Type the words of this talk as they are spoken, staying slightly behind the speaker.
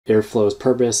Airflow's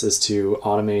purpose is to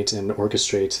automate and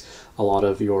orchestrate a lot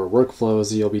of your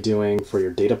workflows you'll be doing for your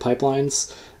data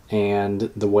pipelines. And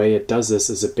the way it does this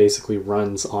is it basically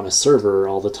runs on a server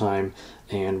all the time.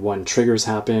 And when triggers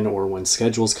happen or when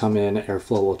schedules come in,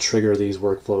 Airflow will trigger these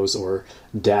workflows, or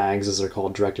DAGs as they're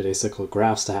called, directed acyclic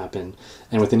graphs, to happen.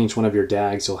 And within each one of your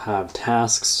DAGs, you'll have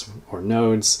tasks or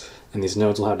nodes, and these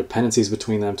nodes will have dependencies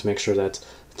between them to make sure that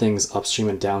things upstream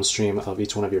and downstream of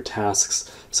each one of your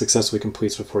tasks successfully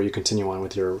completes before you continue on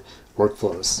with your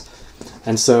workflows.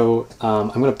 And so I'm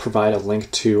going to provide a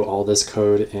link to all this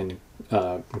code in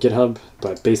GitHub,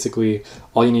 but basically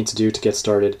all you need to do to get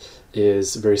started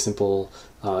is very simple.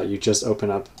 You just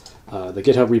open up the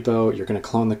GitHub repo, you're going to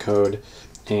clone the code,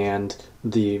 and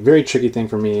the very tricky thing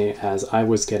for me as I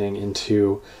was getting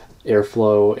into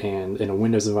Airflow and in a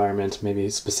Windows environment, maybe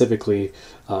specifically,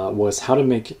 was how to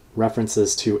make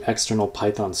references to external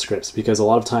Python scripts. Because a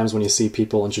lot of times when you see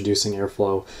people introducing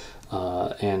Airflow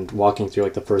and walking through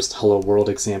like the first Hello World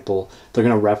example, they're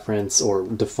going to reference or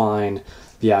define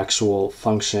the actual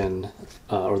function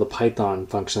or the Python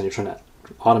function that you're trying to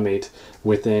automate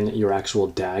within your actual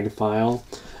DAG file.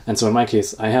 And so in my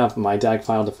case, I have my DAG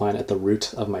file defined at the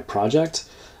root of my project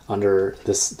under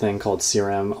this thing called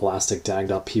crm elastic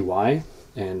dag.py,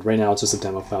 and right now it's just a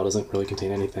demo file, doesn't really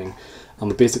contain anything.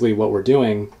 But basically what we're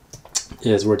doing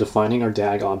is we're defining our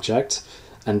DAG object,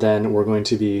 and then we're going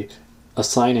to be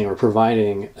assigning or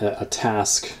providing a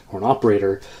task or an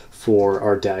operator for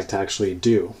our DAG to actually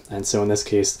do. And so in this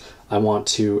case, I want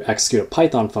to execute a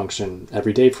Python function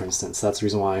every day, for instance. That's the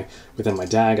reason why within my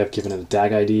DAG, I've given it a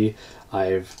DAG ID.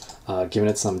 I've given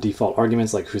it some default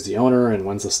arguments like who's the owner and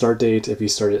when's the start date. If you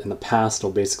start it in the past,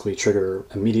 it'll basically trigger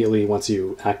immediately once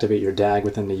you activate your DAG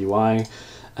within the UI.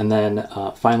 And then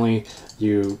finally,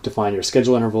 you define your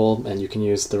schedule interval, and you can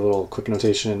use the little quick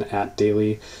notation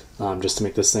 @daily just to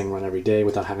make this thing run every day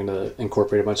without having to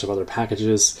incorporate a bunch of other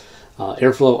packages.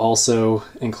 Airflow also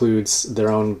includes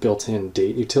their own built-in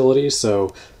date utility,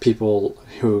 so people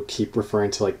who keep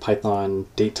referring to like Python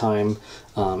datetime,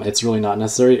 it's really not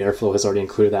necessary. Airflow has already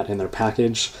included that in their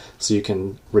package, so you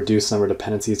can reduce the number of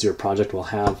dependencies your project will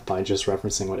have by just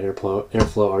referencing what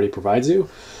Airflow already provides you.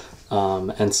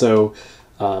 And so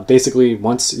basically,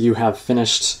 once you have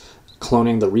finished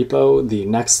cloning the repo, the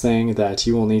next thing that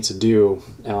you will need to do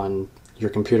on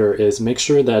your computer is make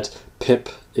sure that pip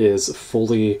is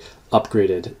fully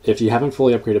upgraded. If you haven't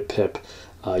fully upgraded pip,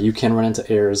 you can run into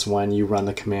errors when you run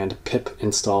the command pip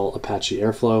install Apache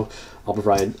Airflow. I'll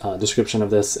provide a description of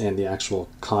this in the actual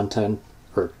content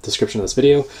or description of this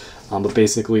video. But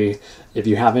basically, if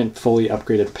you haven't fully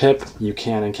upgraded pip, you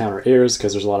can encounter errors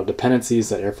because there's a lot of dependencies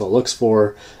that Airflow looks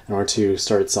for in order to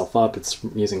start itself up. It's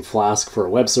using Flask for a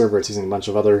web server. It's using a bunch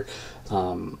of other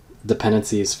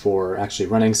dependencies for actually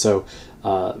running. So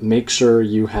make sure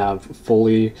you have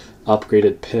fully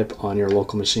upgraded pip on your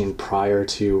local machine prior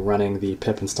to running the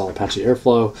pip install Apache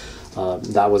Airflow.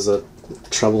 That was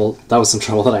some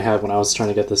trouble that I had when I was trying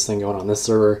to get this thing going on this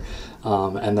server.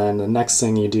 And then the next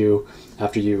thing you do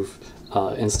after you've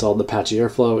installed the Apache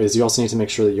Airflow is you also need to make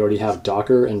sure that you already have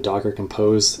Docker and Docker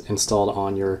Compose installed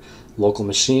on your local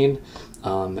machine.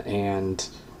 And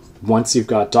once you've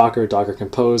got Docker, Docker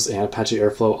Compose, and Apache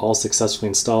Airflow all successfully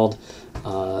installed,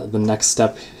 the next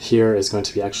step here is going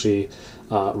to be actually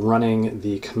running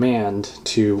the command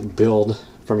to build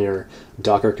from your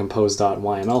docker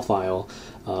compose.yml file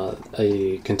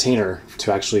a container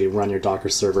to actually run your Docker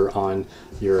server on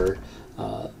your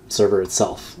server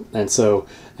itself. And so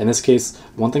in this case,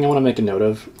 one thing I want to make a note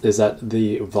of is that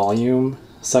the volume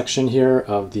section here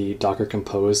of the Docker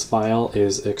Compose file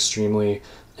is extremely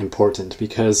important,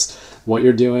 because what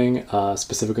you're doing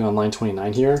specifically on line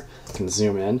 29 here, I can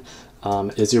zoom in,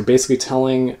 is you're basically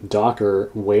telling Docker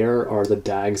where are the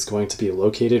DAGs going to be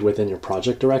located within your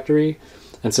project directory.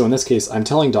 And so in this case, I'm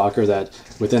telling Docker that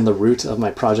within the root of my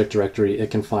project directory,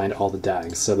 it can find all the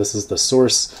DAGs. So this is the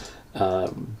source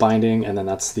binding, and then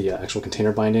that's the actual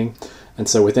container binding. And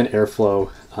so within Airflow,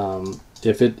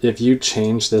 if you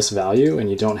change this value and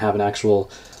you don't have an actual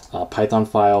Python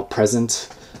file present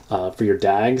for your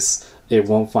DAGs, it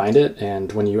won't find it.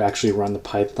 And when you actually run the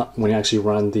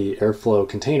Airflow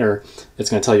container,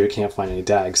 it's going to tell you it can't find any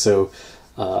DAGs. So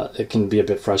it can be a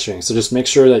bit frustrating. So just make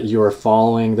sure that you are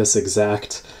following this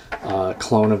exact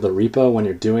clone of the repo when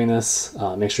you're doing this.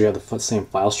 Make sure you have the same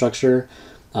file structure.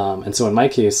 And so in my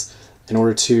case, in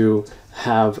order to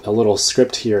have a little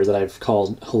script here that I've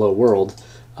called Hello World,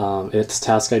 its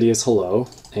task ID is hello,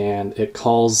 and it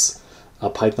calls a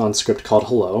Python script called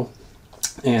hello.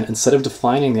 And instead of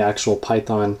defining the actual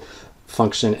Python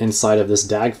function inside of this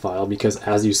DAG file, because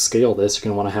as you scale this, you're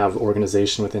going to want to have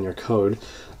organization within your code,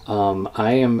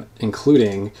 I am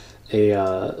including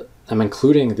I'm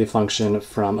including the function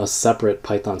from a separate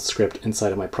Python script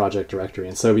inside of my project directory.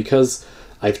 And so because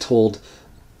I've told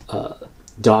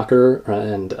Docker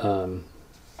and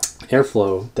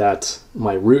Airflow that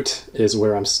my root is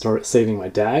where I'm saving my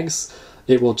DAGs,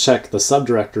 it will check the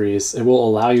subdirectories. It will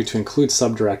allow you to include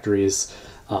subdirectories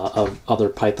of other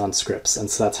Python scripts. And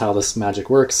so that's how this magic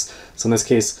works. So in this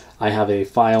case, I have a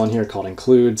file in here called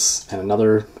includes and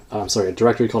another, a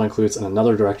directory called includes and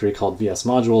another directory called VS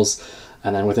modules.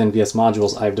 And then within VS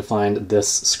modules, I've defined this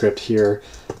script here.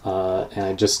 And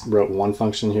I just wrote one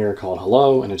function here called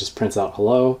hello, and it just prints out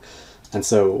hello. And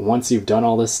so once you've done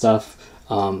all this stuff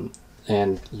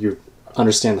and you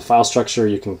understand the file structure,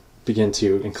 you can begin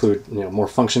to include more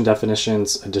function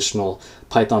definitions, additional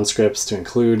Python scripts to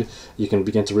include. You can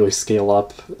begin to really scale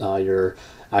up your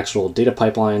actual data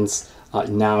pipelines.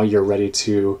 Now you're ready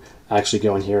to actually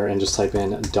go in here and just type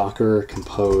in docker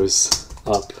compose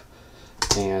up.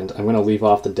 And I'm going to leave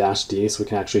off the -d so we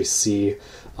can actually see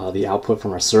the output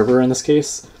from our server in this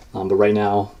case. But right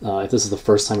now, if this is the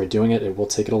first time you're doing it, it will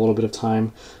take it a little bit of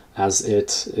time as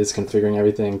it is configuring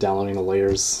everything, downloading the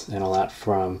layers and all that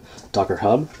from Docker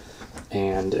Hub.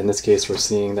 And in this case, we're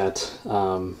seeing that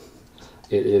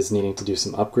it is needing to do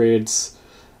some upgrades.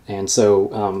 And so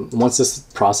once this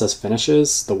process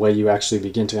finishes, the way you actually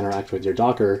begin to interact with your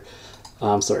Docker,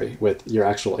 with your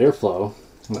actual Airflow,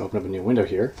 I'm going to open up a new window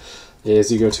here,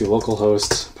 is you go to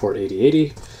localhost port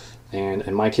 8080. And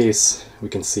in my case, we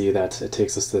can see that it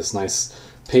takes us to this nice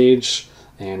page,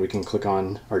 and we can click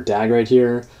on our DAG right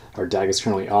here. Our DAG is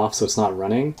currently off, so it's not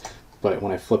running. But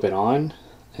when I flip it on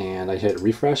and I hit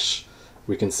refresh,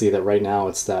 we can see that right now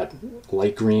it's that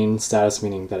light green status,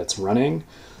 meaning that it's running.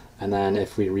 And then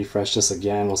if we refresh this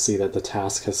again, we'll see that the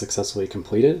task has successfully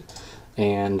completed.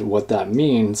 And what that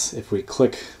means, if we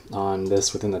click on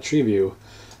this within the tree view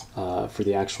for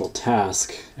the actual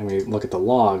task, and we look at the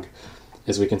log,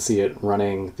 is we can see it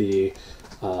running the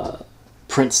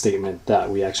print statement that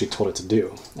we actually told it to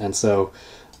do. And so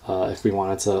if we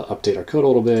wanted to update our code a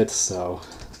little bit, so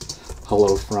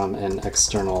hello from an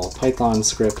external Python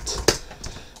script,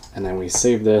 and then we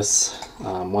save this.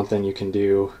 One thing you can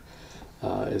do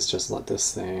is just let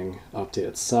this thing update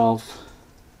itself.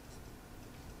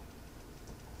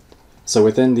 So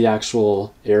within the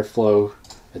actual Airflow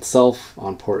itself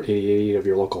on port 8080 of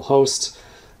your local host,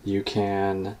 you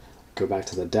can go back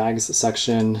to the dags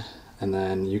section, and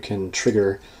then you can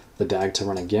trigger the DAG to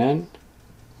run again.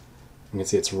 You can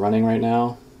see it's running right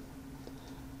now.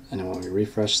 And then when we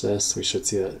refresh this, we should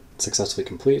see that it successfully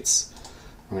completes.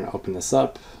 We're going to open this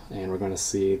up, and we're going to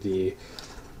see the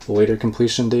later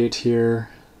completion date here.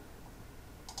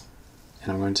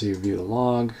 And I'm going to view the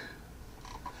log.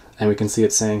 And we can see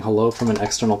it saying hello from an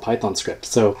external Python script.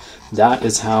 So that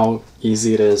is how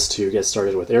easy it is to get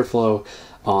started with Airflow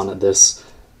on this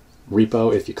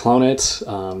repo. If you clone it,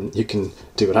 you can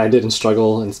do what I did and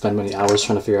struggle and spend many hours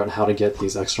trying to figure out how to get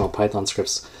these external Python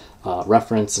scripts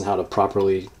referenced and how to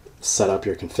properly set up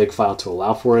your config file to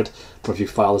allow for it. But if you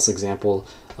file this example,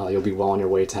 you'll be well on your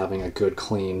way to having a good,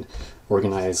 clean,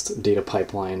 organized data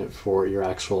pipeline for your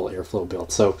actual Airflow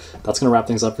build. So that's going to wrap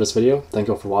things up for this video. Thank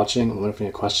you all for watching. Let me know if you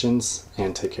have any questions,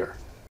 and take care.